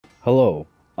Hello.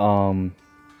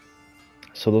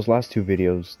 So those last two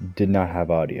videos did not have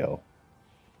audio.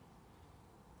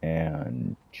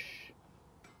 And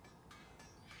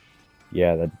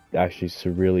yeah, that actually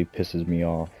severely pisses me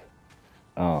off.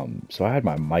 So I had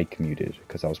my mic muted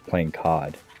because I was playing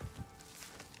COD.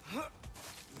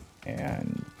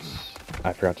 And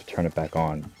I forgot to turn it back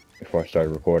on before I started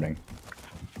recording.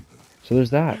 So there's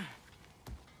that.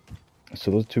 So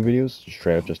those two videos,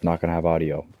 straight up just not gonna have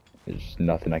audio. There's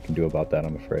nothing I can do about that,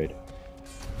 I'm afraid.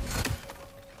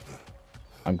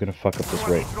 I'm gonna fuck up this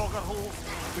raid. We've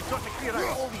got to clear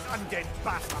out all these undead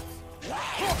bastards.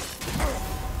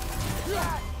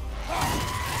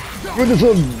 What is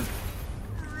up?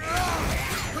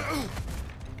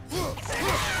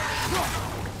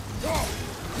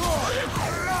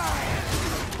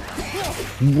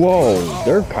 Whoa,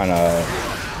 they're kind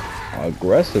of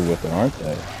aggressive with it, aren't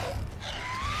they?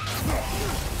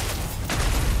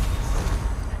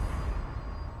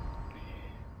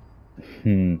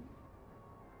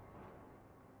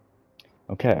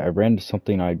 Okay, I ran into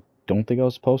something I don't think I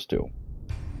was supposed to.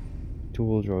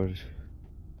 Two-wheel drive.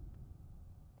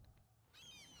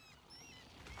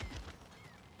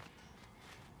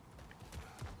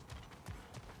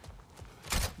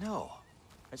 No,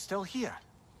 it's still here.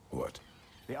 What?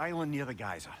 The island near the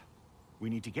geyser.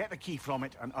 We need to get the key from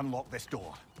it and unlock this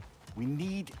door.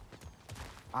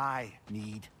 I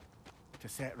need to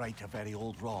set right a very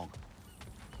old wrong.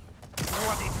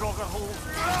 Bloody Draugr holes!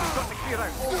 We've got to clear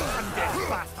out all these undead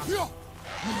bastards!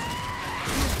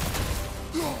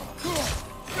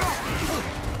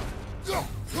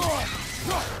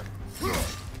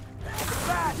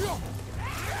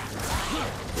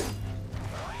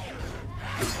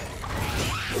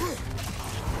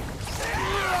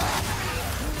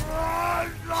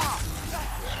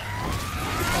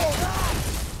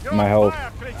 My health.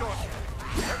 It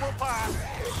will pass.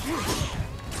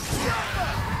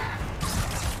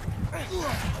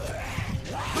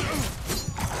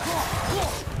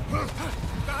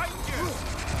 Behind you.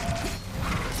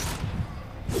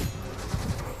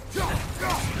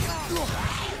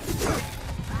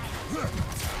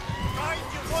 Behind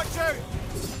you, watch out.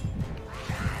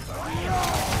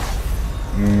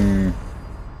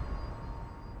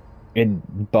 It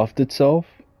buffed itself?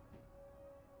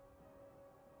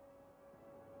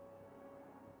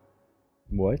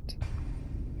 What?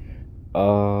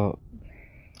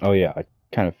 Oh yeah, I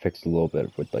kind of fixed a little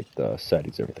bit with like the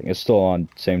settings, everything. It's still on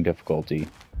same difficulty.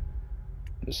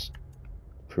 Just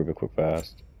prove it quick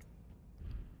fast.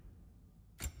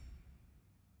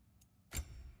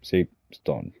 See, it's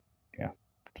done. Yeah,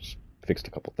 just fixed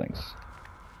a couple things.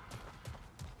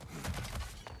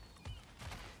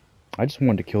 I just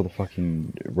wanted to kill the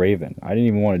fucking Raven. I didn't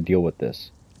even want to deal with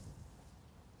this.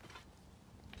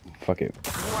 Fuck it.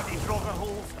 Bloody Draugr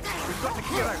holes. We've got to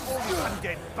clear out all these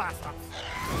undead bastards.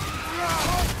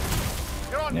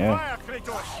 You're on fire,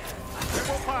 Kratos. It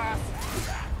will pass.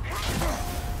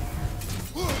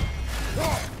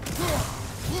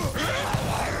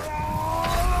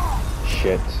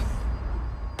 Shit.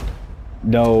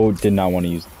 No, did not want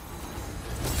to use.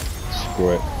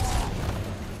 Screw it.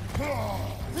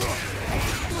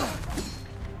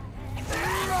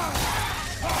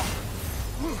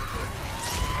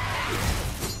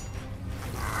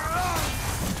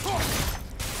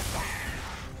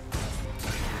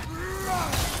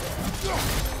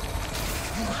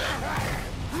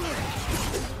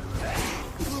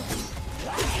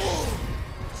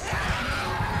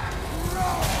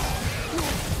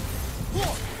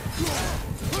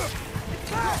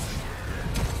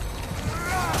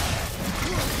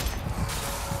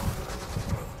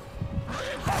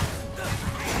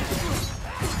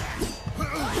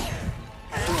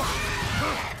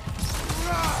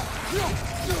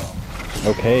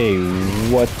 Okay,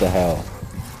 what the hell?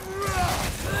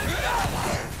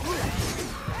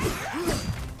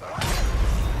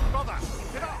 Brother,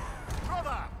 get up!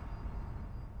 Brother!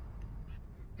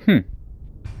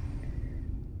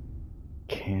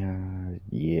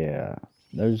 Yeah,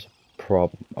 there's a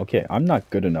problem. Okay, I'm not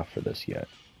good enough for this yet.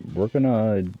 We're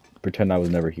gonna pretend I was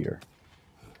never here.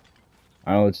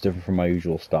 I know it's different from my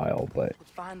usual style, but...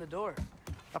 What's behind the door?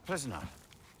 A prisoner.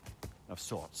 Of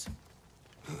sorts.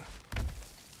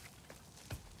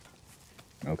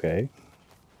 Okay.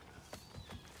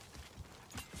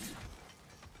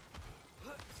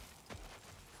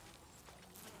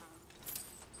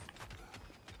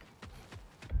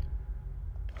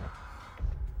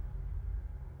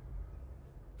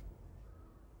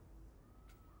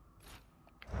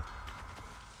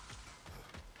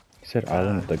 He said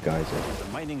island of the geyser.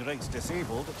 The mining rig's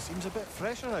disabled. It seems a bit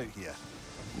fresher out here.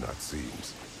 Not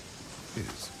seems.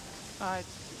 Is.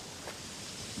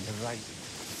 You're right.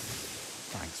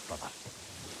 Thanks, brother.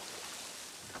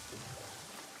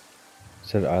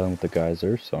 Said island with the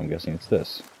geyser, so I'm guessing it's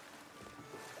this.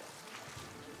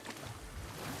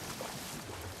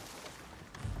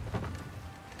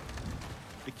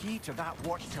 The key to that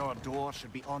watchtower door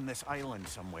should be on this island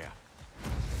somewhere.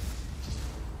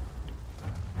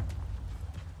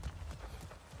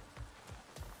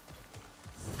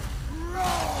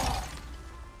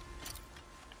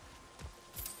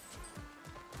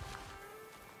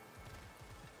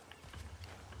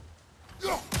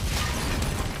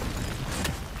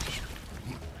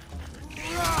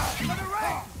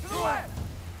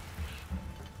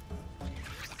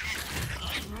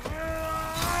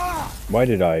 Why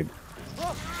did I...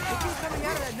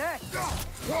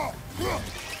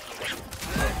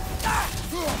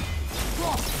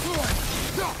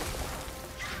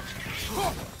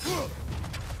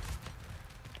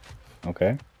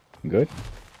 Okay, good,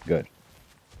 good.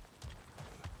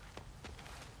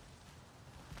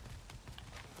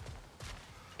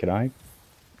 Can I?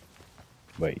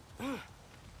 Wait.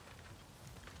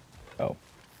 Oh.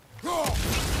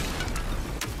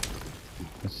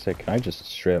 Let's say, can I just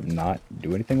straight up not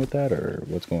do anything with that, or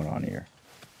what's going on here?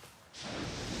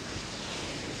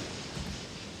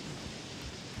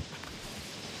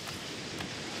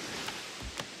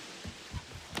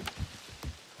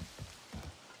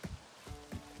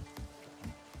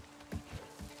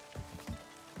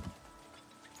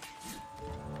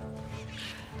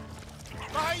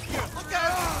 Behind you! Look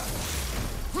out!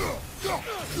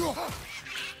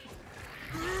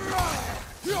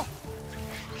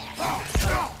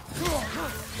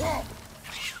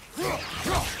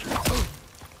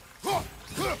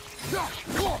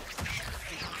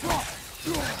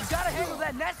 You gotta handle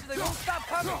that nest or they won't stop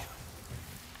coming.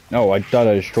 No, I thought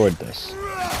I destroyed this.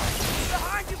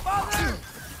 Behind you, father!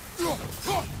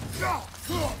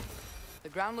 The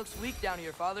ground looks weak down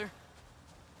here, father.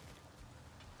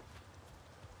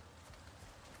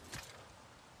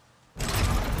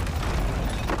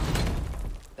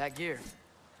 That gear.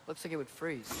 Looks like it would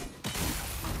freeze.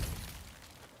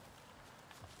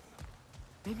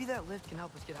 Maybe that lift can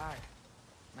help us get higher.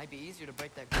 Might be easier to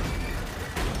break that ground.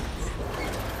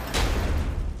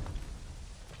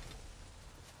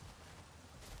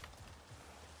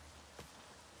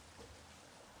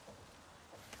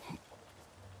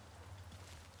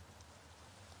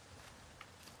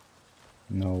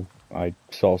 No, I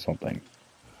saw something.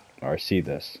 Or I see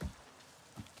this.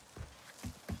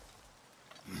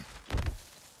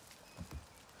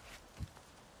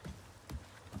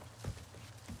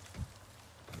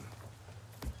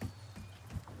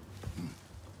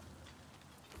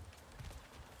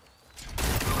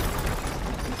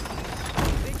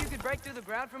 Think you could break through the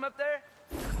ground from up there?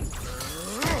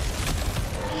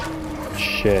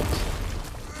 Shit.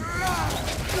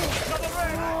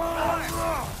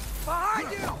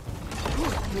 Behind you!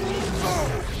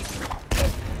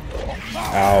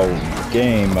 Ow,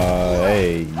 game,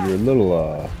 hey, you're a little,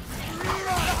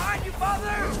 Behind you,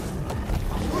 father!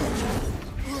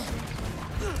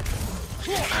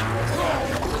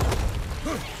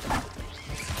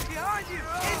 Behind you!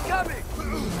 Incoming!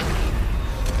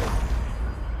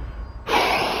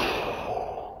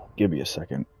 Give me a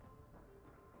second.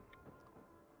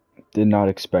 Did not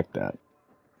expect that.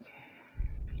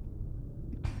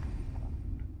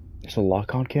 There's a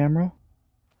lock-on camera?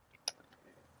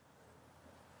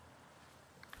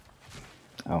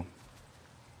 Oh.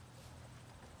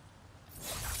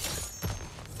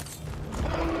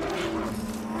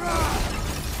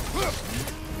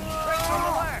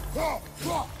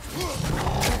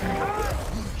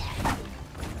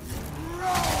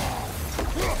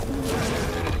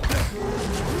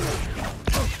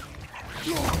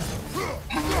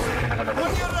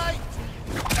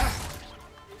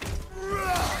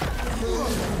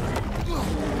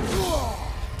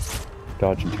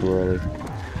 Dodging too early.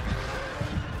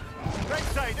 Right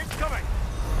side, it's coming!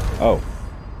 Oh.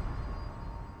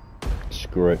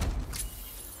 Screw it.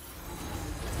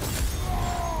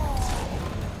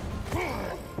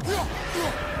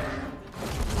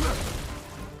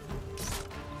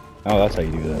 Oh, that's how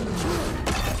you do that.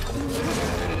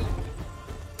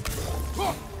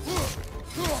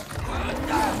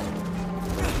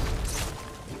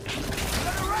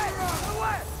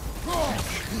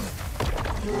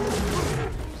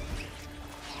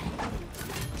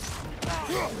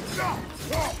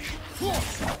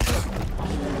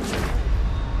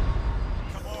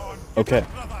 Okay.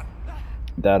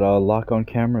 That lock-on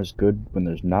camera is good when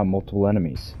there's not multiple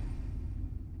enemies.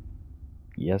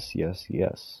 Yes, yes,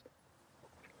 yes.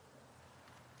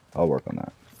 I'll work on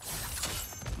that.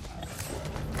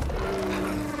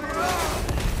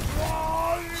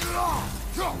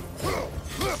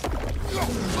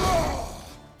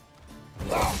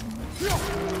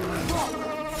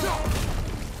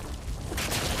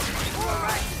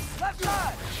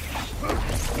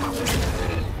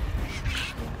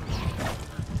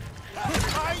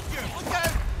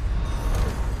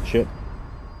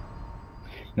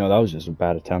 No, that was just a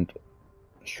bad attempt.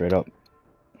 Straight up.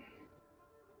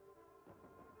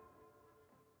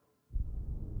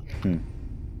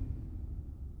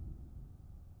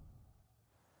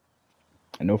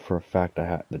 I know for a fact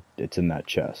that it's in that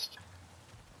chest.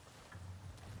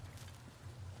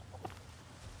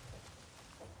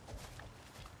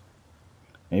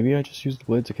 Maybe I just used the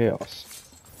Blades of Chaos.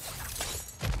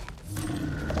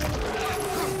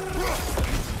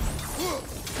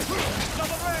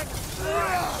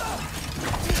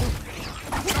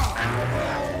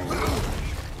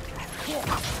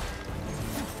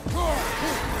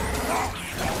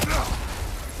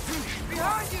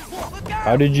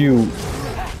 How did you...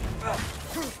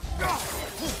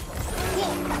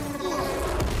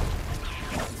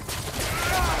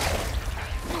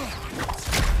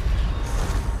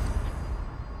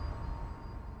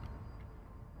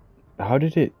 How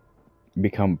did it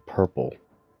become purple?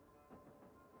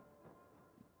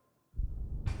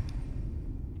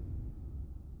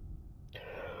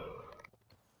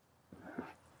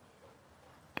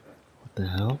 What the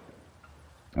hell?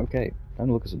 Okay, time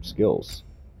to look at some skills.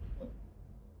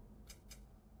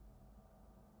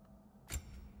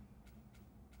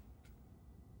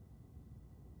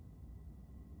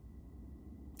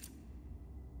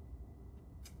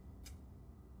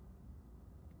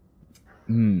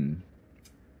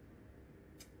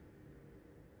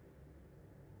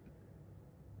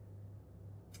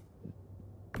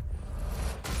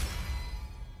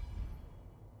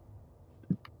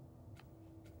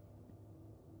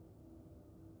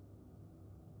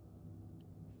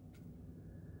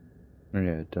 Oh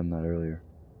yeah, I'd done that earlier.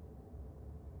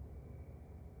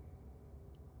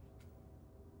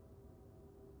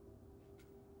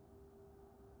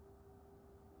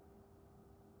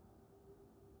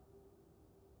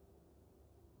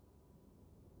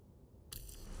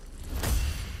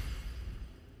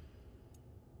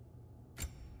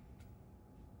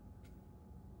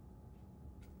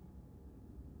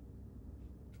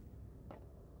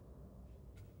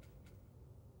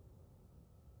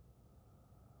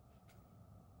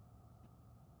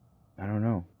 I don't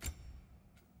know.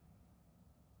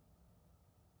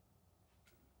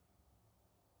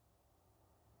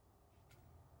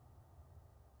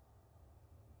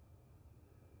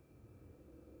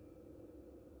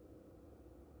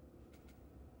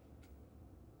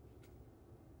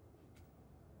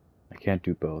 I can't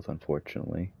do both,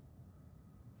 unfortunately.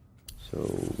 So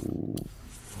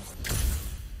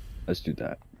let's do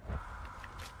that.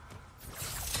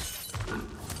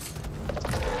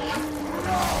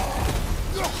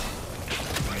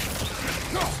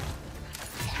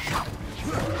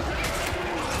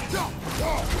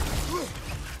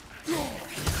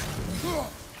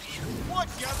 Watch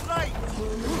your right!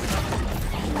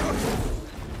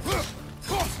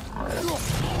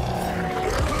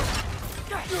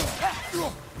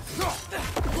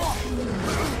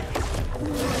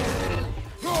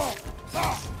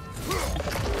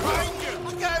 Behind you!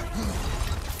 Look out!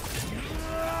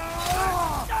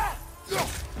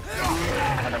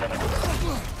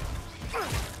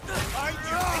 Behind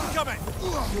you! Incoming!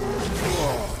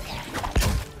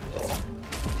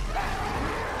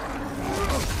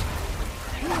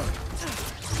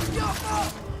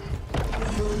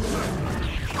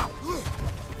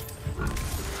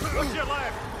 What's your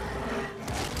left?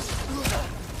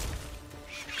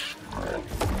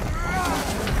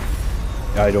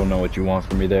 I don't know what you want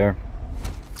from me there.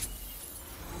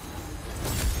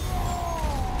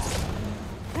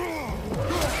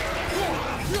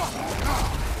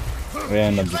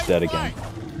 And I'm just dead again.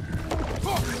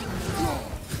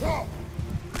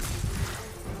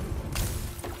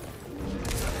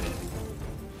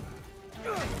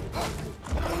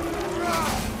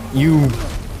 You...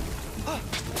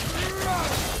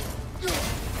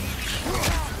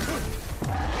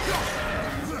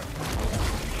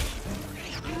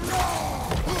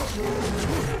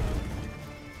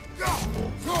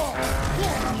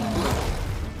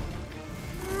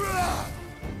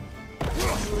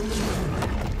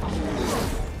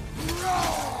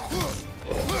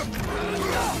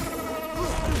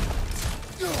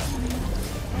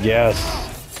 Yes.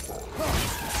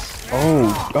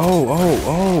 Oh.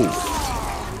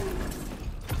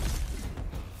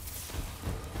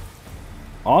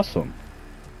 Awesome.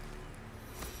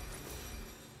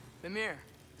 Mimir,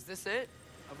 is this it?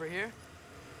 Over here?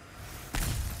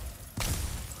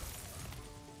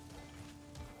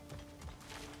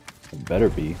 It better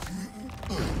be.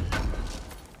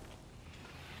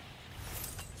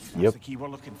 That's the key we're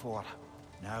looking for.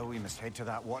 Now we must head to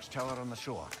that watchtower on the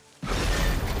shore.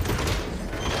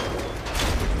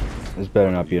 This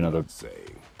better not be another...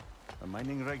 The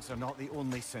mining rigs are not the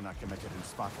only sin I committed in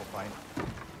Svartalfheim.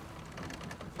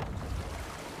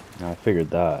 I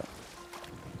figured that.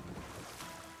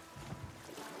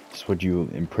 That's what you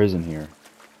imprison here.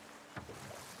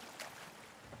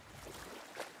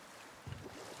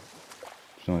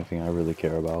 It's the only thing I really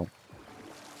care about.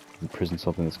 Imprison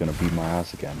something that's gonna beat my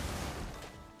ass again.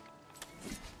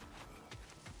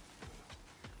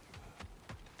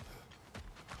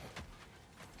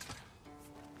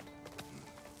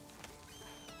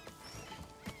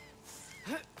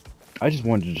 I just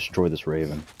wanted to destroy this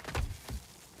raven.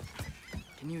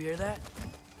 Can you hear that?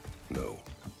 No.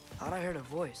 Thought I heard a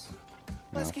voice.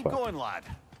 Let's Oh, keep fuck. going, lad.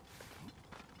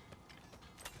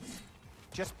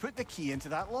 Just put the key into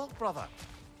that lock, brother.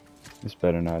 This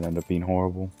better not end up being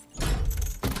horrible.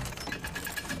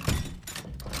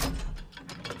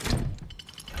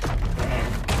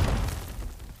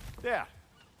 There.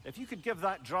 If you could give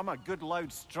that drum a good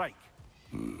loud strike.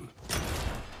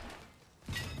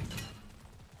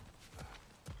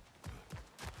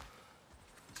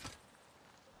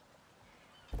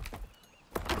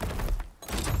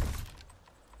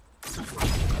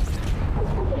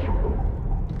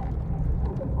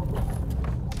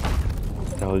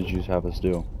 What the hell did you just have us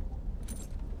do?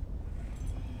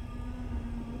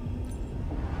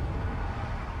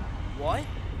 What?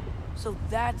 So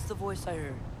that's the voice I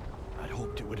heard. I'd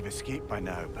hoped it would have escaped by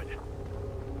now, but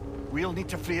we'll need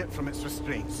to free it from its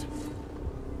restraints.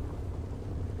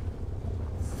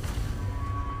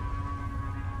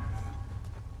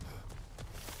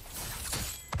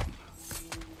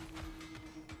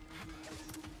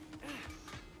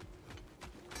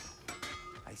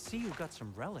 I see you've got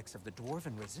some relics of the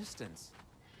Dwarven resistance.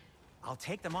 I'll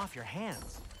take them off your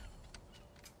hands.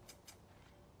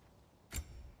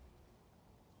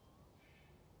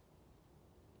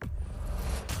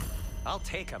 I'll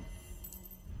take them.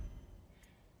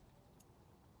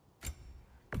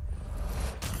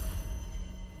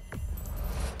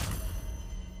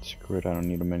 Screw it, I don't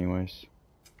need them anyways.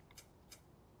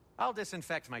 I'll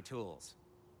disinfect my tools.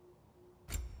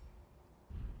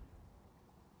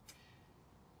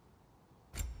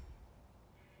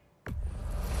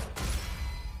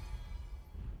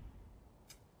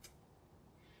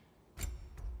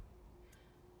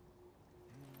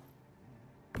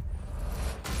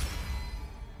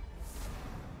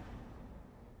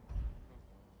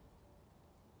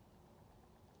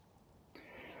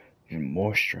 And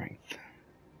more strength.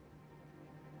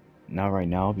 Not right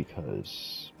now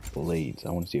because blades.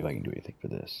 I want to see if I can do anything for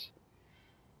this.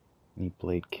 Need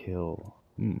blade kill.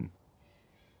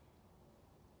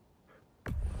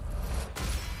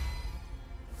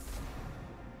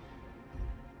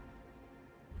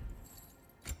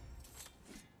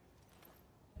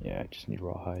 Yeah, I just need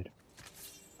rawhide.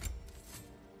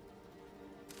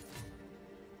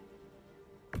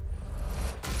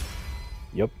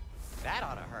 Yep. That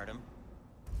ought to hurt him.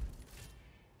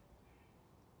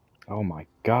 Oh my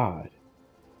god.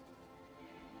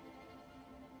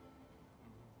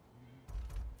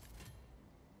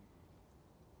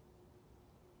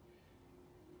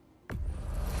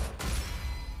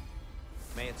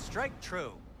 May it strike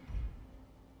true.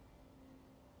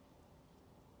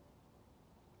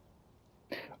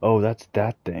 Oh, that's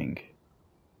that thing.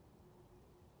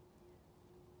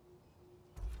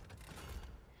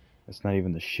 That's not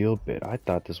even the shield bit. I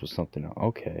thought this was something else.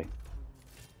 Okay.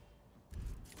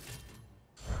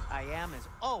 I am, as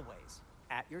always,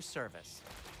 at your service.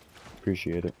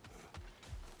 Appreciate it.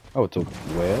 Oh, it's a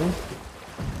whale?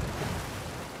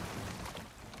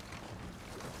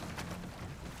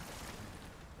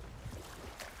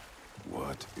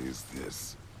 What is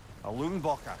this? A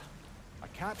Loonbocker. I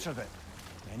captured it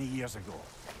many years ago.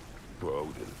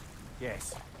 Broden.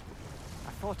 Yes.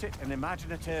 I thought it an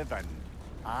imaginative and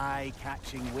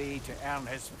eye-catching way to earn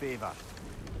his favor.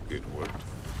 It worked.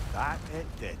 That it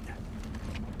did.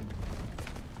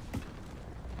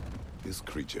 This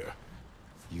creature,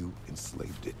 you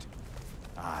enslaved it.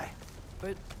 Aye.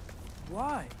 But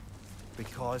why?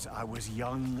 Because I was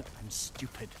young and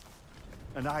stupid.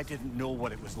 And I didn't know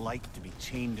what it was like to be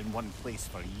chained in one place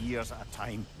for years at a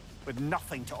time, with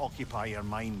nothing to occupy your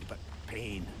mind but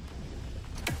pain.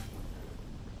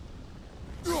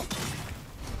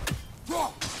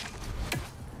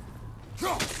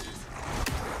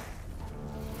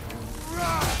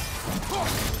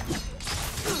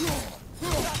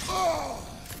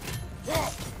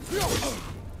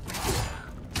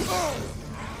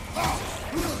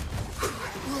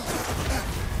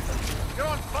 You're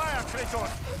on fire,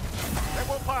 Kratos! It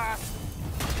will pass!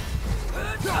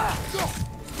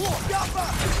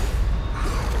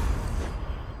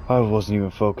 I wasn't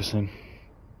even focusing.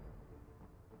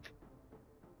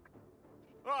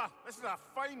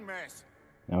 fucking mess.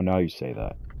 Now you say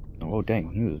that. Oh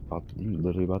dang, he was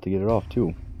literally about to get it off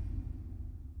too.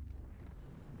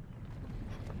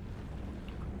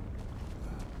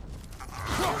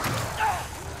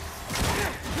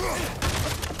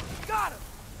 Got him!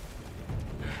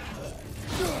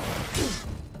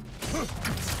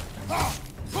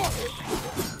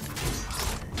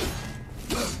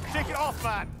 Take it off,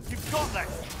 man. You've got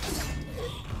this.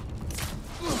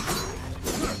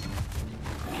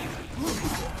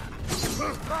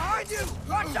 Behind you!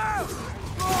 Watch out!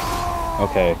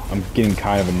 Okay, I'm getting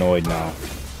kind of annoyed now.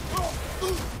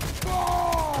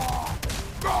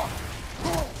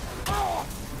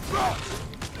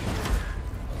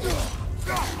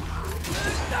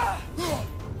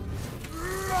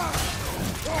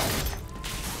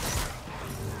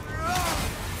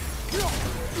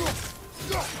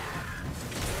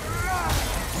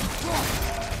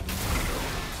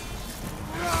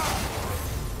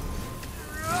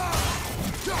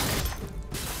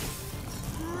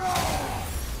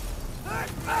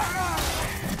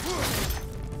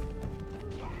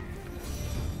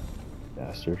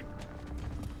 Bastard.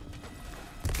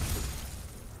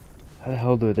 How the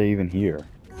hell are they even here?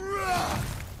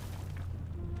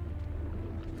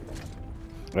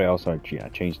 I also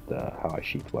changed how I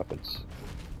sheath weapons.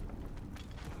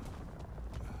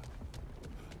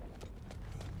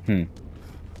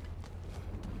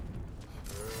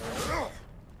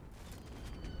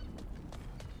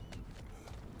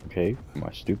 Okay, am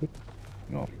I stupid?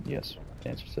 No, yes. The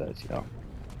answer says yeah.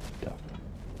 Duh.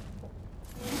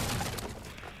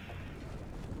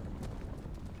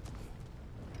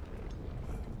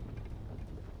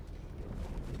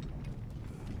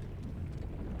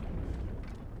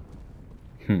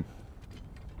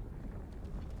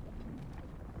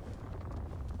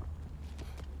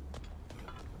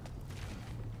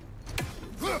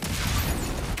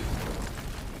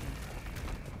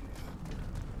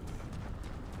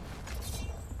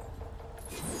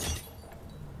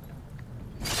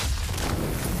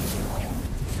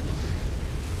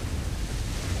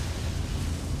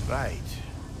 Right.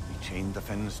 You chained the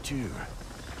fins too.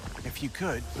 If you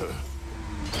could.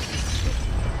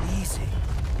 Easy.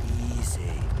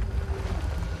 Easy.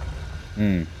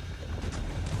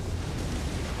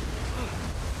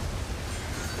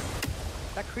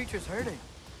 That creature's hurting.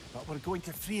 But we're going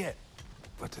to free it.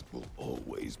 But it will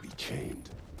always be chained.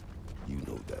 You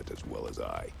know that as well as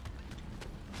I.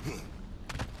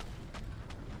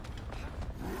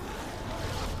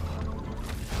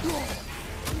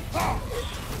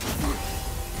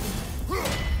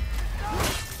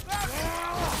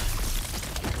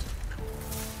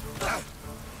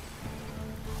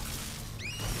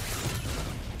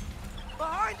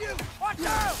 Behind you! Watch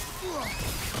out!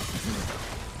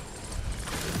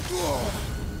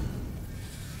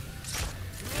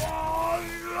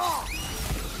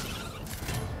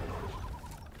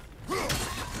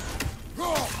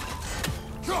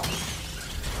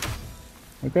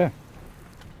 Okay.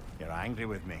 You're angry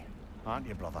with me, aren't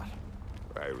you, brother?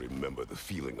 I remember the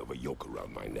feeling of a yoke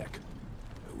around my neck.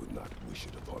 I would not wish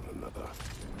it upon another.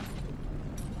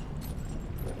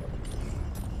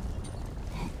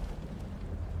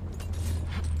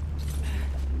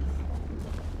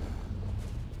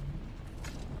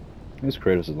 This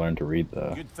Kratos has learned to read the.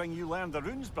 Good thing you learned the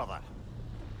runes, brother.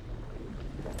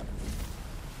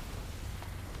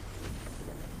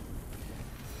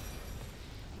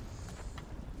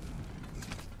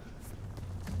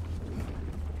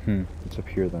 What's up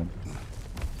here then?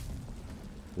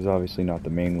 This is obviously not the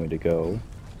main way to go,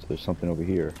 so there's something over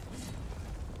here.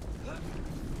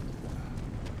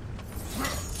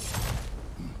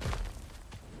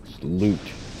 It's loot.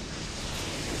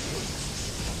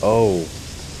 Oh.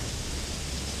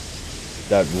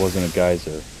 That wasn't a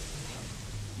geyser.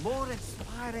 More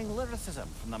inspiring lyricism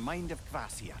from the mind of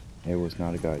Kvasir. It was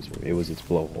not a geyser. It was its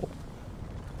blowhole.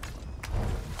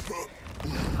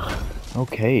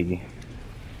 Okay.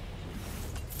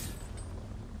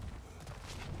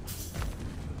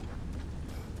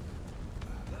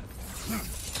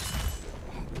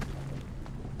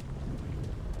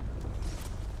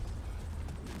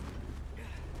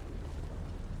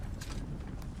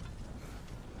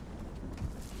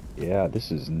 Yeah,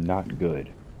 this is not good.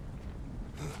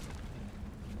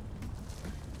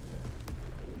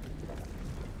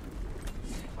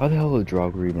 How the hell are the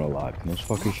Draugr even alive? Can those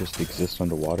fuckers just exist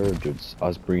underwater, or does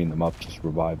us bringing them up just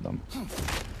revive them?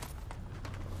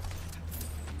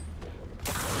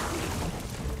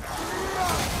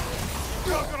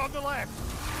 Draugr on the left!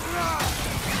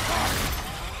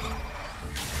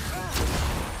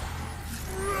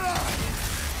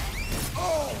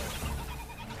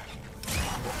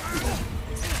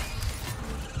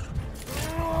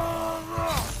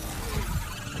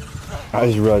 I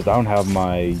just realized I don't have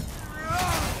my...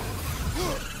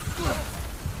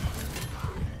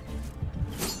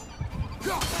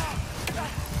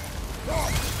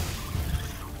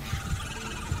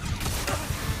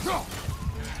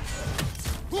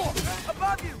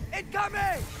 Above you!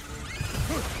 Incoming!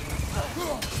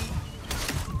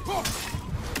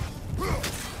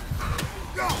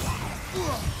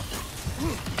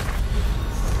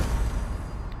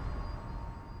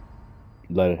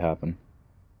 Let it happen.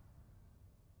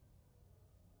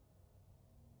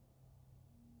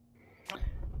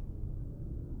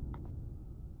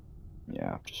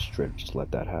 Yeah, just straight, just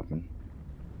let that happen.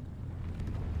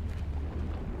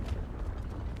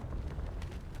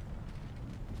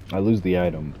 I lose the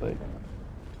item, but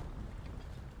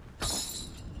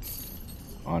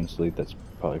honestly, that's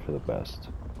probably for the best.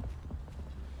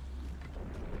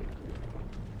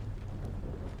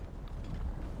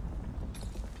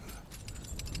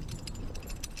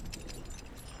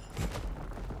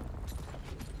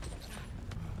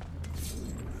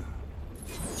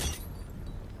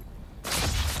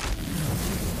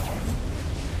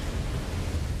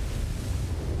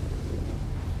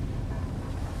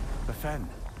 Finn,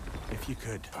 if you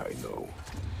could. I know.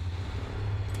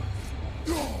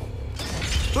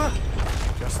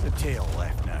 Just the tail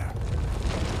left now.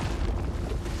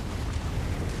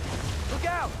 Look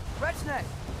out! Red's neck!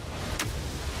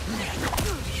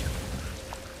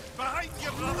 Behind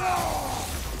you, brother!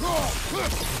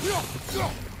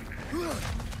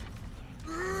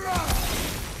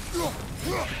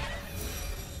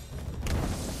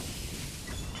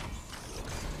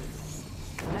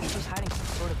 Neck was hiding some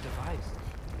sort of device.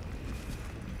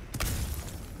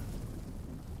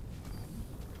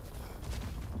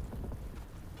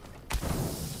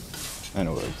 I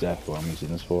know exactly what I'm using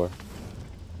this for.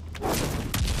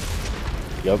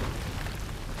 Yup.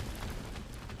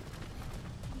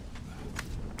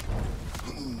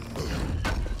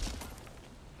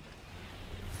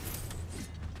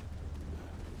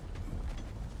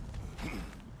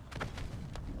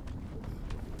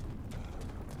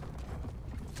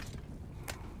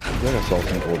 I feel like I saw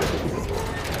something older.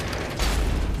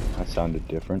 That sounded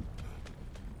different.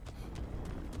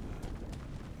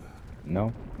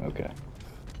 No? Okay.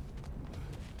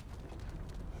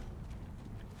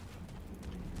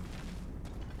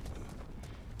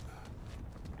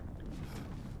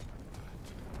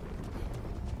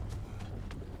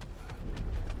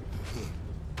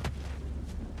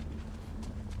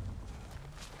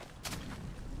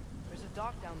 There's a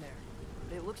dock down there,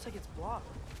 but it looks like it's blocked.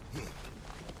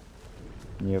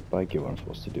 Yep, I get what I'm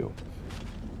supposed to do.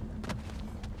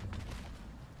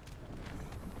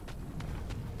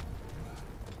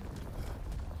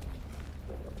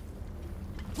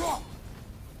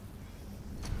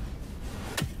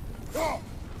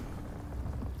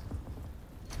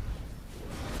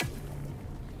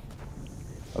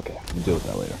 Okay, we'll deal with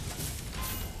that later.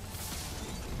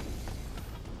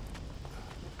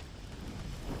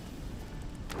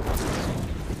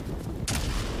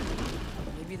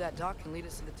 Maybe that dock can lead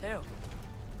us to the tail.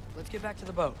 Let's get back to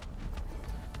the boat.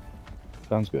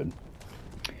 Sounds good.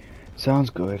 Sounds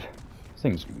good.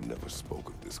 Things. You never spoke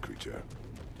of this creature.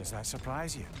 Does that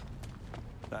surprise you?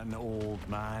 That an old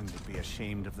man would be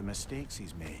ashamed of the mistakes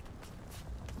he's made?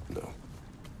 No.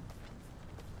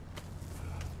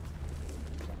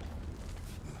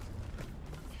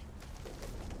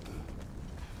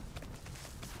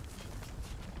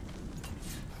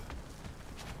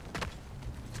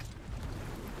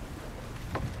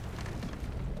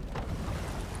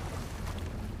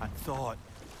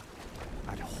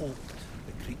 I'd hoped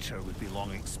the creature would be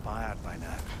long expired by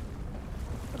now.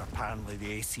 But apparently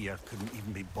the Aesir couldn't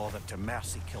even be bothered to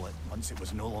mercy kill it once it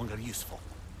was no longer useful.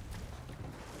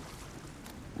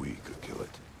 We could kill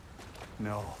it.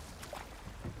 No.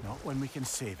 Not when we can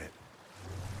save it.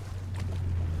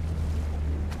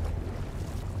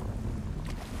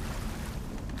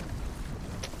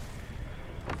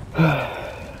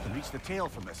 Can reach the tail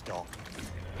from this dock.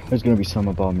 There's gonna be some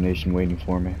abomination waiting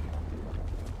for me.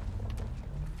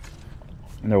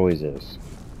 And there always is.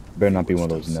 Better not be one of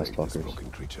those nest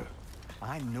fuckers. Creature.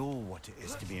 I know what it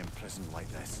is to be imprisoned like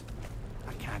this.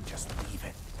 I can't just leave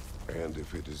it. And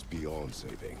if it is beyond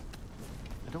saving,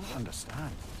 I don't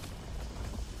understand.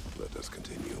 let us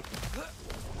continue.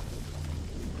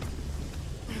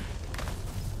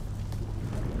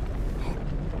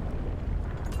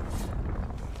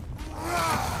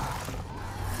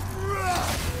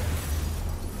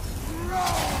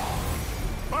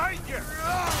 Behind you!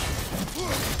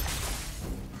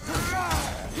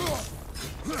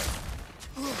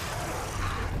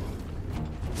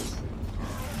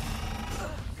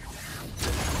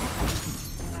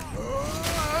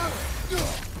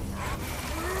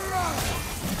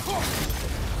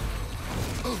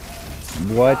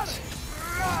 What?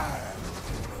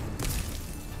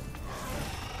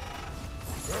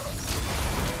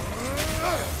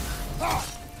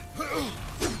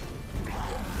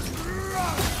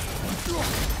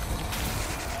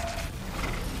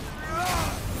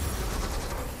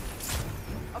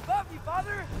 Above you,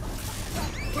 father!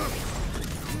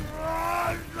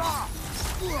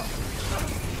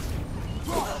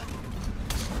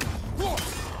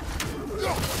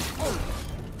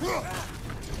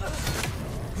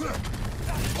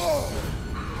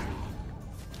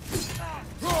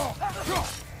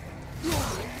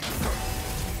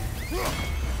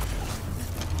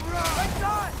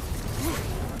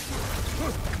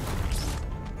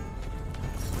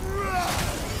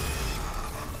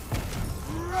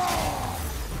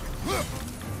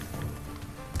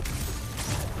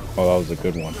 Oh, that was a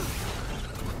good one.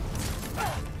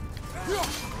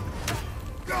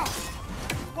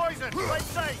 Poison, right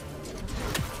side.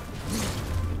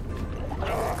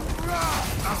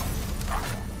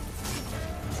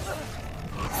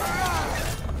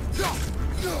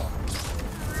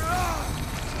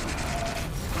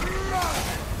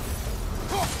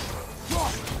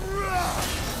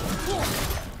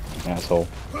 Asshole.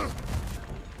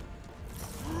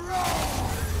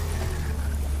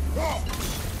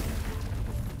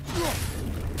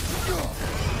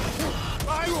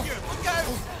 Behind you, look out!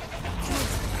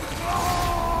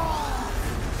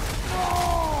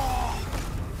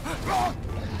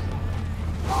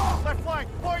 Left flank,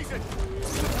 poison!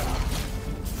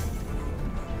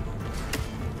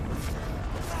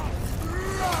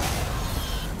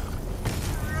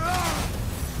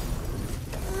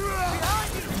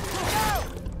 Behind you, look out!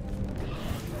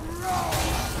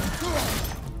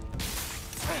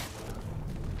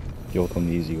 Deal with them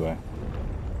the easy way.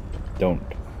 Don't.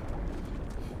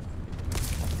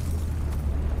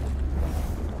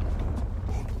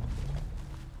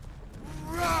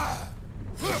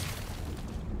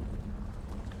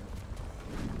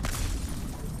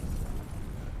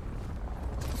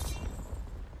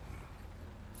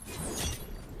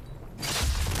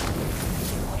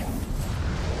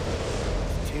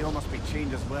 Tail must be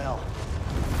chained as well.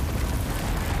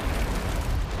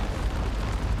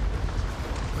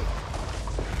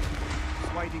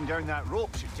 Sliding down that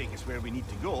rope should take us where we need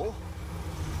to go.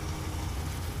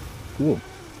 Cool.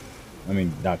 I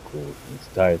mean, not cool. This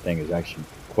entire thing is actually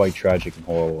quite tragic and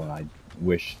horrible, and I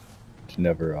wish to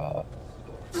never,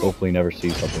 hopefully never see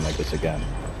something like this again.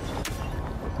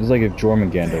 It's like if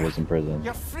Jormungandr was in prison.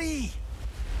 You're free!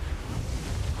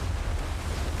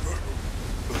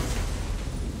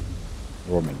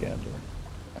 Jormungandr.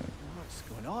 What's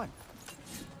going on?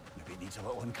 Maybe it needs a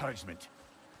little encouragement.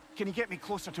 Can you get me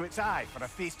closer to its eye for a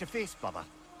face-to-face, brother?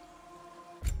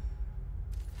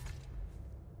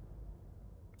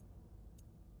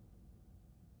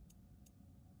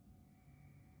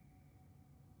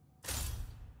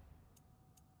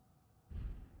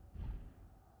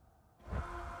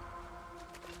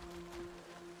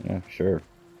 Yeah, sure.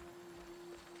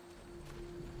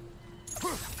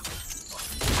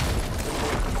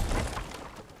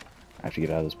 I have to get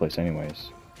out of this place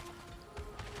anyways.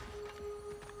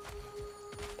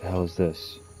 The hell is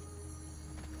this?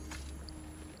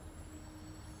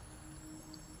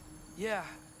 Yeah,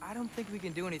 I don't think we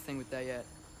can do anything with that yet.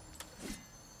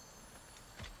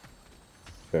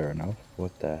 Fair enough.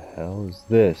 What the hell is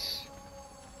this?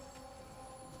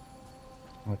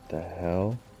 What the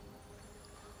hell?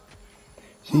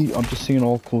 See, I'm just seeing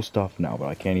all cool stuff now, but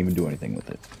I can't even do anything with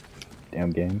it.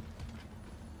 Damn game.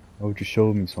 Why would you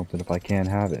show me something if I can't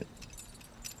have it?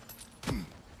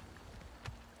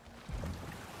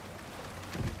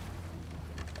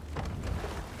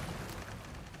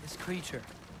 This creature,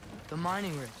 the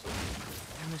mining rigs,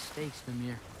 they're mistakes,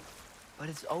 Mimir. But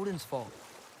it's Odin's fault.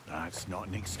 That's not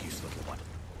an excuse, little one.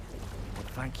 But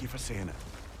thank you for saying it.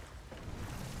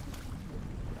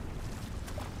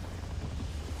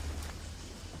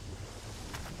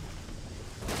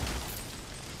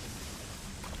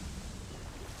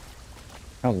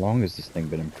 How long has this thing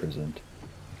been imprisoned?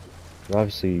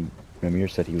 Obviously, Mimir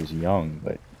said he was young,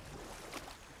 but...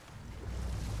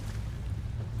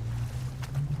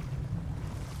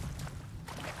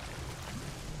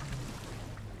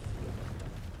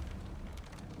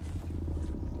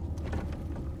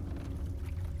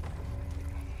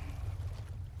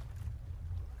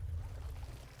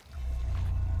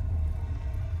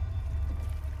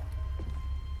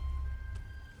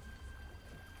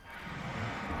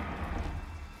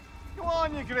 Go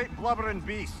on, you great blubbering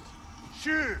beast.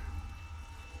 Shoo!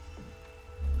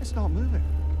 It's not moving.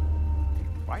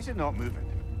 Why is it not moving?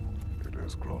 It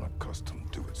has grown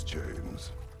accustomed to its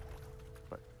chains.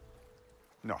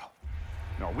 No.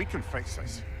 No, we can fix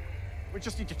this. We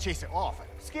just need to chase it off.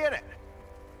 Scare it.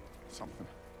 Something.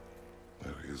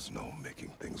 There is no making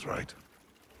things right.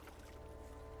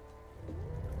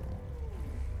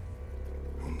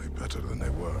 Only better than they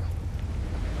were.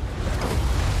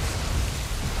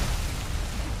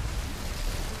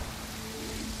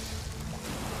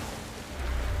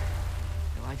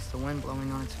 It likes the wind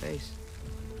blowing on its face.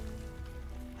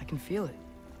 I can feel it.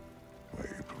 May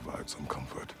you provide some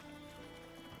comfort.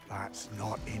 That's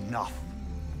not enough.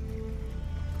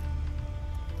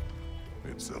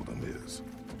 It seldom is.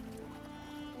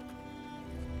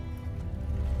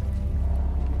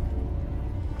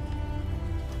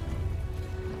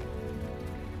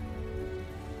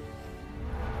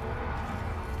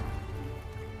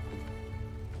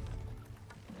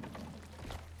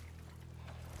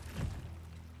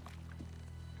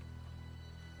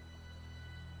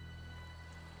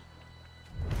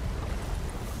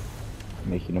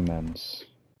 Making amends.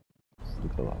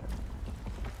 Sleep alive.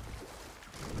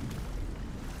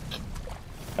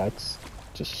 That's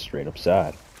just straight up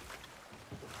sad.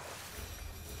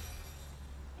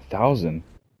 1,000.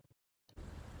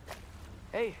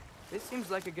 Hey, this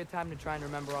seems like a good time to try and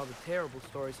remember all the terrible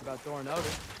stories about Thor and Odin.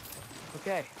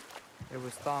 Okay, there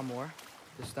was Thamor,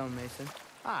 the stonemason.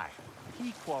 Aye,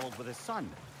 he quarreled with his son.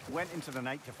 Went into the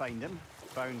night to find him,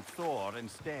 found Thor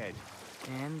instead.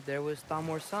 And there was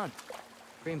Thamor's son,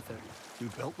 Grimthur. Who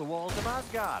built the walls of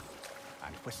Asgard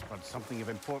and whispered something of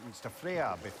importance to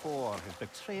Freya before his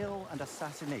betrayal and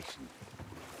assassination.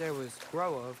 There was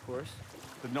Groa, of course.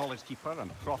 The knowledge keeper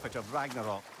and prophet of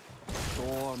Ragnarok.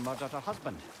 Thor murdered her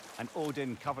husband, and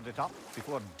Odin covered it up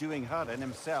before doing her in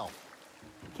himself.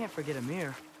 You can't forget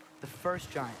Ymir, the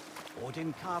first giant.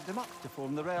 Odin carved him up to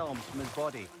form the realms from his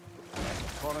body, and let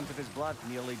the torrent of his blood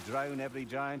nearly drown every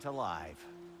giant alive.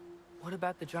 What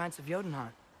about the giants of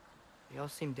Jotunheim? They all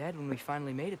seemed dead when we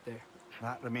finally made it there.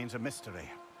 That remains a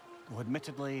mystery. Though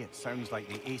admittedly, it sounds like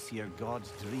the Aesir god's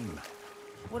dream.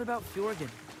 What about Fjorgyn?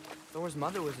 Thor's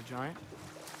mother was a giant,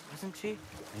 wasn't she?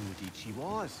 Indeed she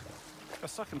was. The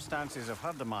circumstances of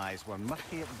her demise were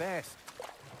murky at best,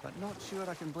 but not sure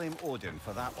I can blame Odin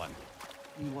for that one.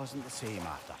 He wasn't the same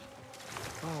after.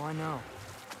 Oh, I know.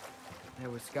 There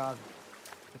was Skadi,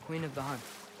 the queen of the hunt.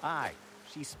 Aye,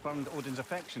 she spurned Odin's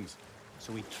affections,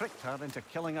 so he tricked her into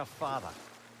killing her father.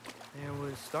 There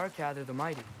was Starkather the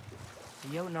Mighty,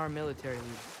 the Jotnar military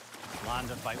leader.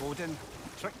 Landed by Odin,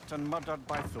 tricked and murdered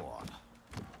by Thor.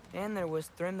 And there was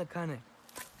Thrym the Cunning,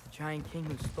 the giant king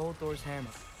who stole Thor's hammer.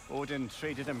 Odin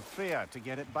traded him Freya to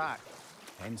get it back,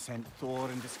 then sent Thor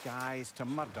in disguise to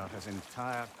murder his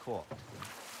entire court.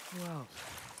 Who else?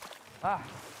 Ah,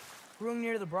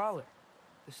 Hrungnir the Brawler,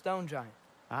 the stone giant.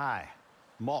 Aye,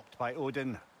 mocked by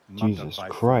Odin, murdered Jesus by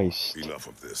Christ. Enough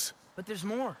of this. But there's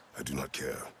more. I do not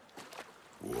care.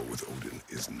 War with Odin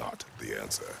is not the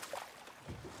answer.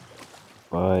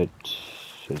 But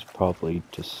it's probably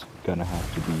just gonna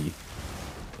have to be.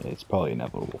 It's probably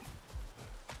inevitable.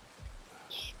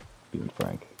 Just being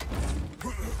frank.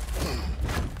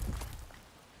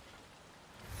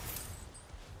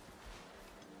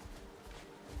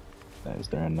 Is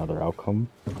there another outcome?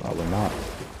 Probably not.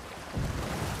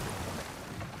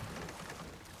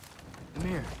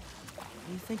 Ymir, what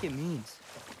do you think it means?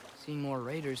 Seeing more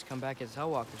raiders come back as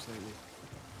Hellwalkers lately.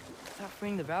 I thought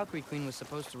freeing the Valkyrie Queen was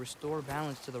supposed to restore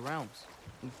balance to the realms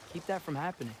and keep that from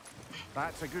happening.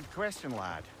 That's a good question,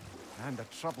 lad. And a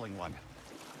troubling one.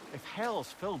 If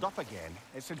Hell's filled up again,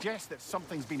 it suggests that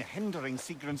something's been hindering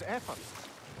Sigrun's efforts.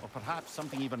 Or perhaps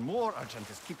something even more urgent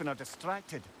is keeping her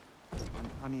distracted and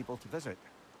unable to visit.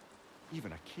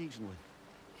 Even occasionally.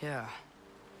 Yeah.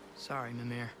 Sorry,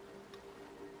 Mimir.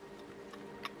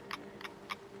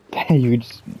 You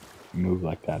just move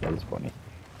like that. That is funny.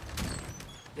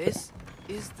 This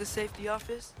is the safety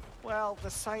office? Well, the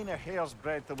sign a hair's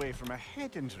breadth away from a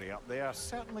head injury up there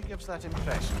certainly gives that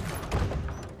impression.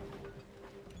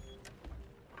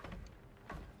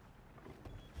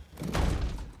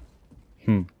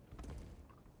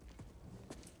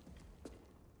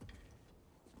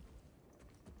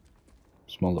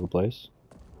 Small little place.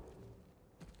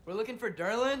 We're looking for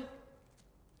Durlin?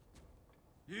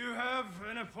 You have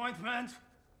an appointment?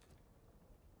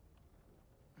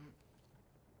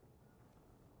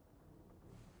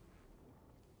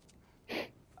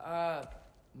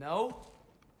 No?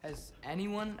 Has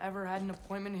anyone ever had an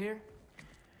appointment here?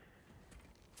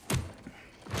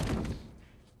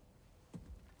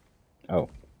 Oh.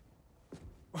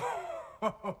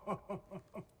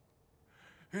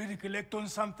 Here to collect on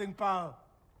something, pal?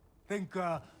 Think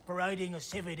parading a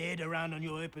severed head around on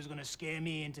your hip is gonna scare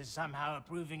me into somehow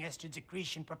approving Estrid's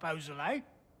accretion proposal, eh?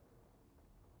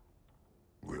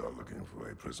 We are looking for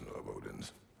a prisoner of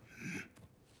Odin's.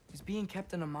 He's being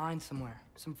kept in a mine somewhere.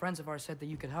 Some friends of ours said that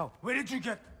you could help. Where did you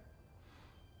get...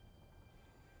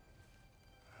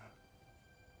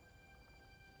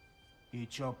 You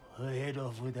chop her head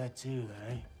off with that too,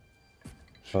 eh?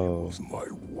 She was my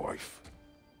wife.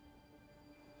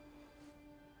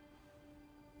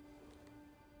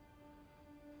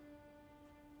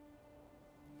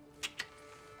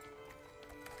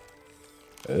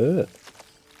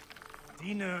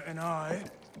 Dina and I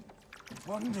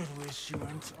wondered where she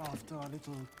went after our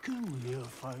little coup here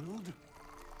failed.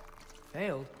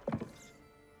 Failed?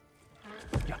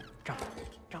 Yeah, come,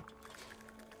 come.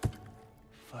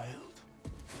 Failed.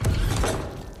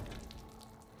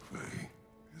 Faye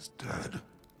is dead.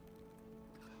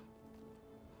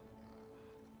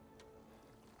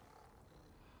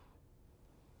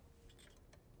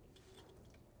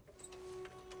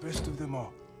 Rest of them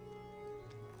are.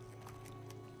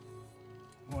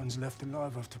 Ones left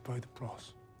alive have to pay the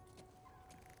price.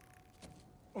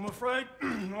 I'm afraid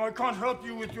I can't help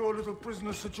you with your little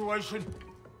prisoner situation.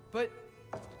 But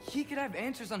he could have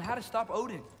answers on how to stop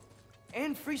Odin.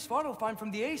 And free Svartalfheim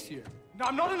from the Aesir. Now,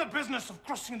 I'm not in the business of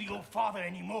crossing the old father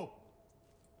anymore.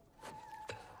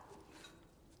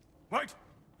 Right,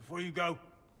 before you go.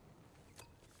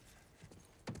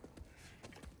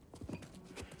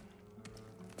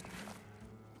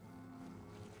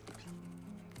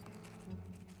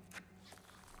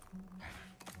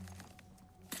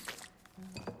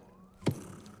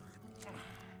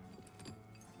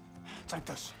 Take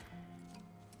this.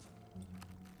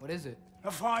 What is it?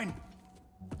 A fine.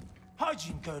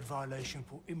 Hygiene code violation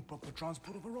for improper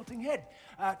transport of a rotting head.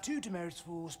 2 demerits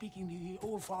for speaking the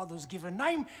All-Father's given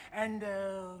name, and,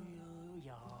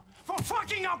 yeah. For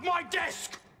fucking up my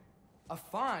desk! A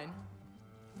fine?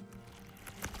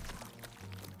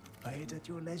 Pay it at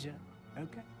your leisure,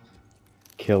 okay?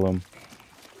 Kill him.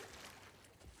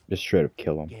 Just straight up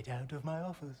kill him. Get out of my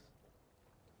office.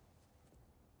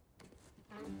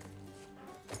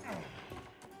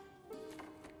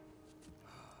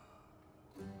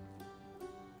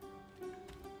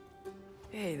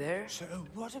 Hey there. So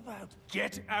what about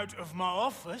get out of my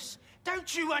office?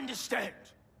 Don't you understand?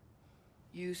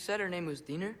 You said her name was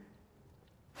Diener?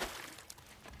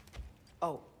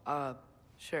 Oh,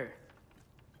 sure.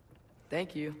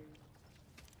 Thank you.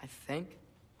 I think.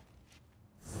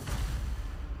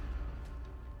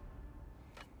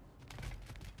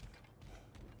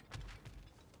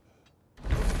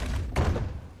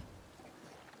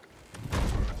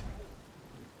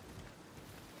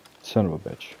 Son of a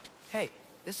bitch. Hey,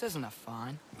 this isn't a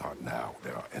fine. Not now.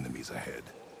 There are enemies ahead.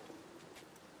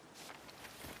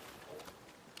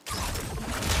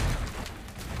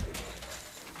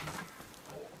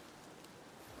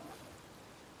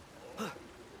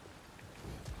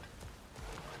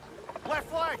 Left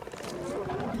flank!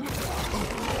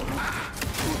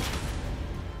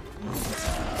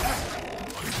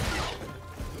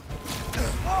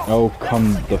 Oh,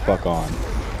 come the fuck on.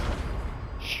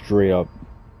 Straight up.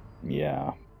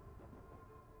 Yeah.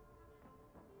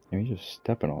 You're just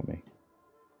stepping on me.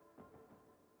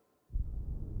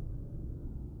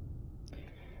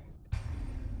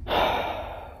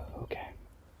 Okay.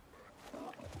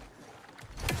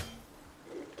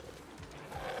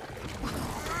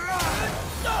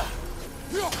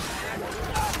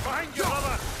 Behind you,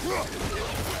 brother!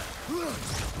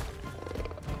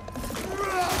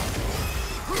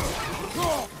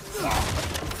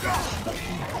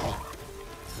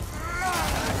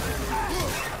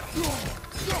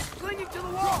 Clinging to the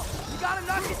wall! You gotta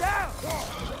knock it down!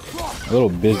 A little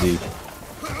busy.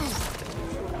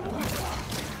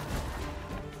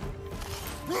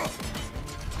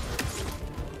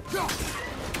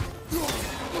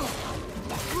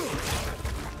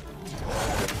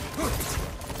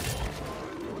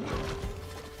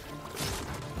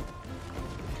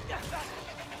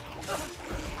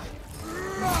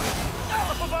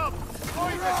 Up above!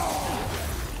 Poison!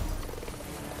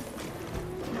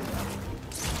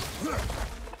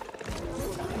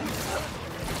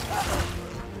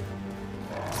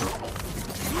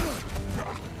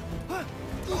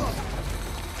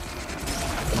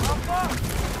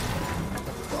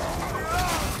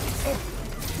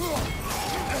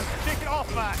 Take it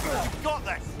off, Matt. You've got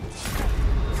this.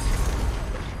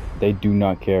 They do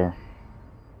not care.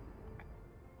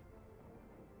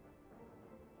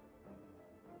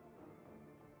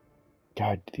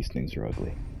 God, these things are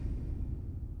ugly.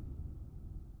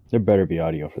 There better be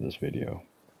audio for this video.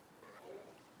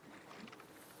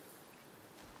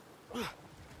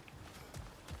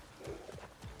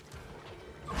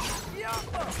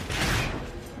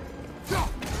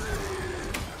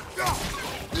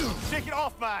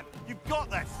 man! You've got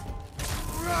this!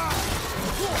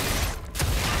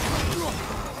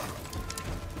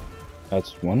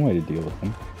 That's one way to deal with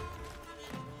them.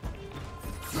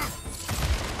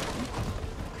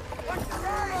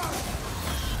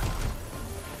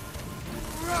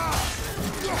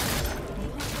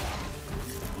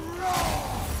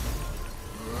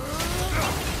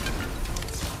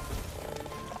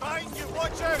 Behind you,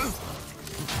 watch out!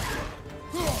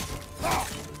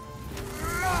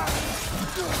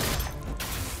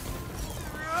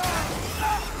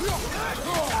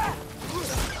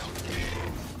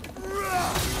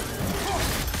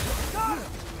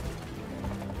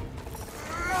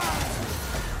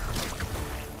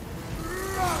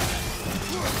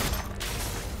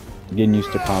 Getting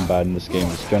used to combat in this game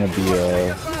is gonna be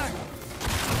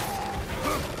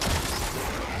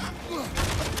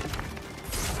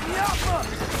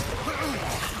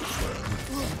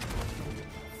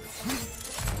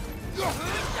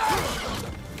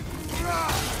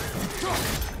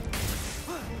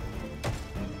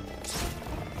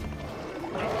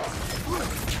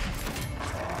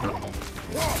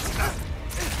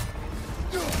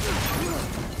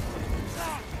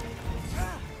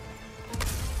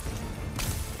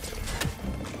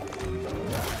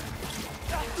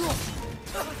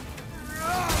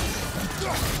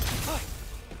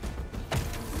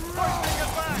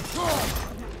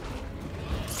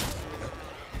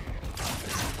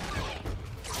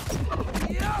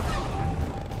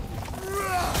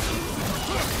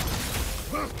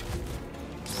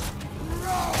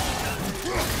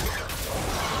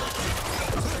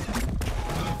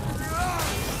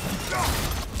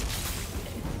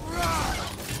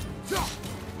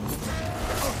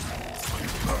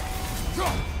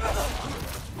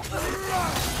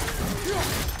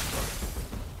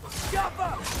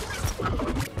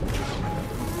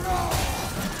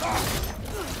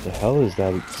the hell is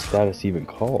that status even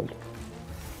called?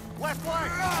 Left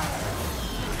flank!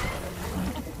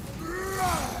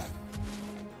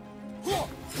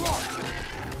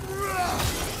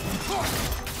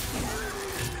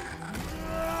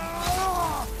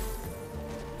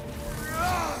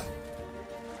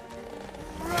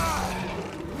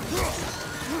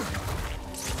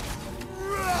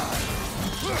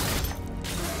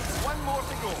 One more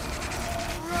to go.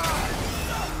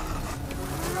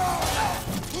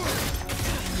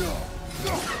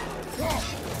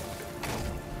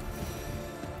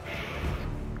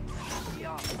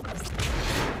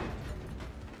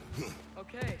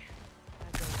 Okay,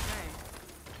 as I was saying,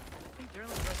 I think Durlin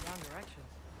wrote down directions.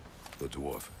 The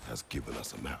dwarf has given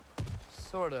us a map.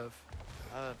 Sort of.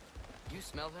 You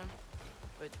smelled him?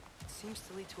 But it seems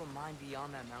to lead to a mine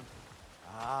beyond that mountain.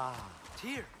 Ah.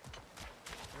 Tyr!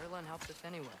 Durlin helped us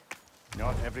anyway.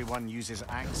 Not everyone uses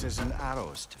axes and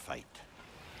arrows to fight.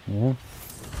 Yeah.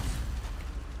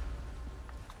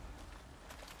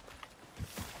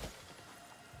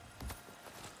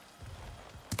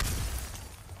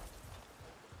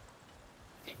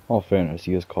 All fairness,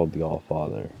 he is called the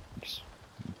All-Father. He just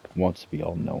wants to be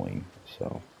all-knowing,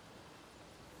 so...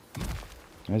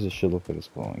 Why does this shit look like it's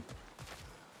glowing?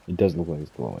 It does look like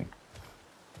it's glowing,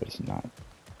 but it's not.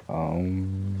 What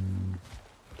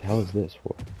the hell is this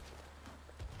for?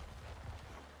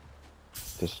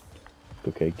 Just,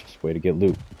 okay, just way to get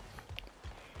loot.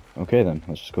 Okay then,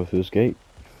 let's just go through this gate.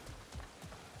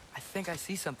 I think I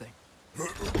see something.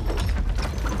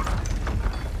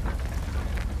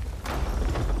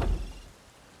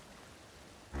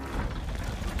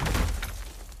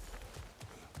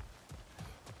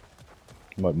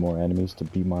 What, more enemies to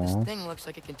beat my This ass? thing looks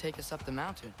like it can take us up the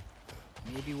mountain.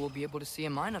 Maybe we'll be able to see a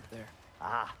mine up there.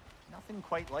 Ah, nothing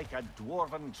quite like a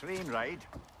dwarven train ride.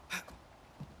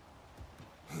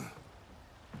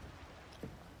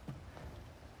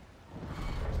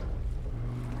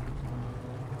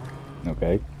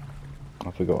 Okay.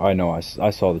 Off we go. I know, I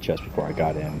saw the chest before I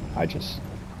got in.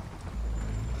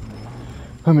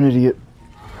 I'm an idiot.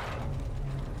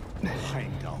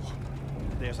 Heimdall.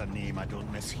 There's a name I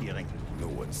don't miss hearing. No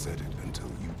one said it until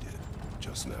you did,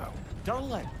 just now.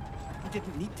 Durlin. He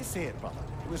didn't need to say it, brother.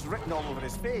 It was written all over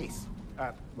his face.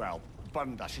 Well,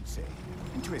 burned, I should say.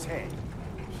 Into his head.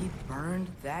 He burned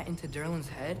that into Durlin's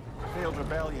head? Failed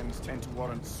rebellions tend to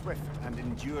warrant swift and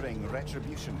enduring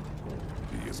retribution.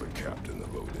 He is a captain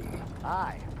of Odin.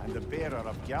 Aye, and the bearer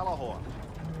of Galahorn.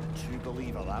 True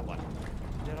believer, that one.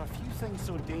 There are few things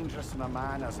so dangerous in a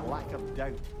man as lack of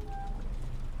doubt.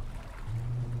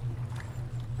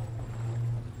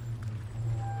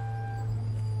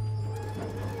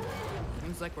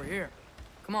 Seems like we're here.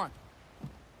 Come on.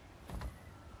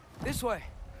 This way.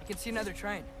 I can see another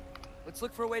train. Let's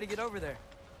look for a way to get over there.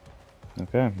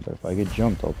 Okay, but if I get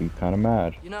jumped, I'll be kind of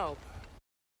mad. You know,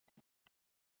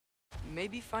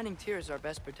 maybe finding Tyr is our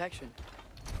best protection.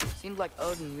 Seemed like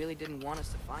Odin really didn't want us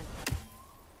to find him.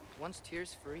 Once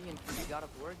Tyr's free and can be God of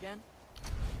War again,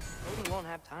 Odin won't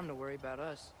have time to worry about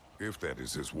us. If that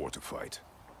is his war to fight,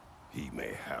 he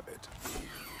may have it.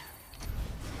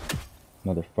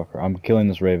 Motherfucker. I'm killing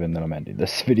this raven, then I'm ending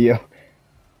this video.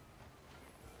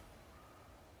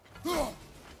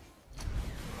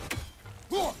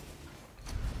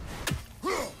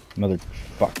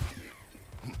 Motherfuck.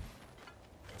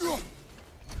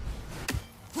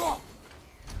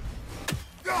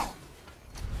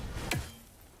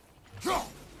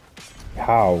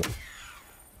 How?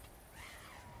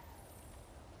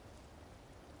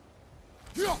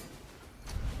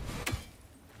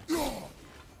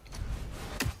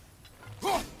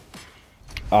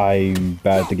 I'm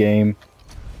bad at the game.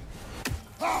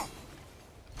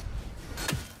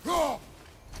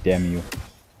 Damn you.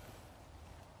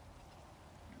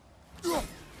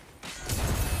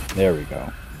 There we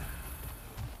go.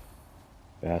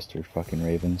 Bastard fucking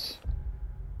ravens.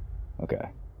 Okay.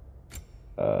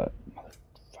 Motherfucking.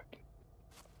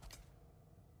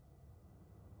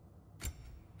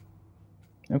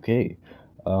 Okay.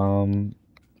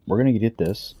 We're gonna get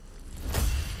this.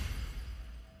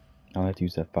 I'll have to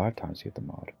use that 5 times to get the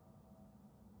mod.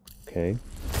 Okay.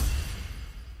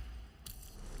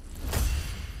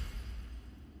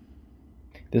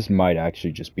 This might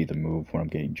actually just be the move when I'm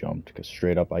getting jumped, because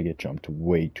straight up I get jumped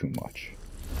way too much.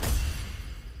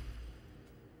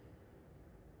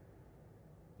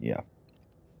 Yeah.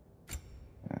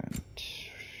 And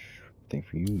I think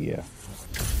for you, yeah.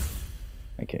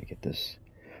 I can't get this.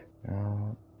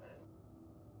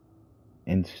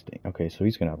 Instinct. Okay, so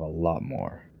he's gonna have a lot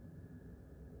more.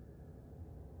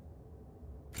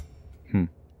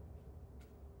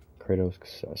 Kratos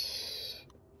success.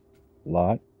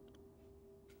 Lot.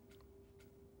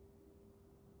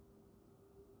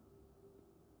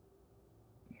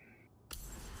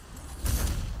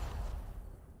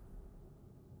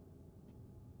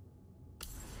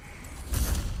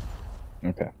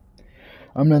 Okay.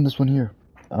 I'm gonna end this one here.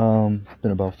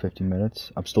 Been about 50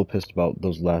 minutes. I'm still pissed about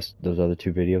those other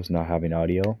 2 videos not having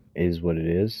audio. It is what it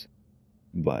is.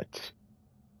 But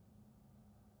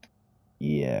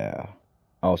yeah.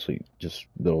 Also, just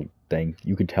little thing.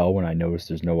 You can tell when I noticed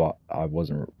there's no I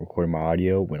wasn't recording my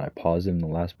audio when I paused it in the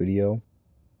last video.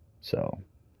 So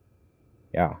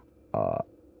yeah.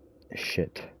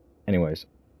 Shit. Anyways,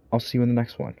 I'll see you in the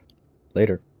next one.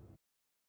 Later.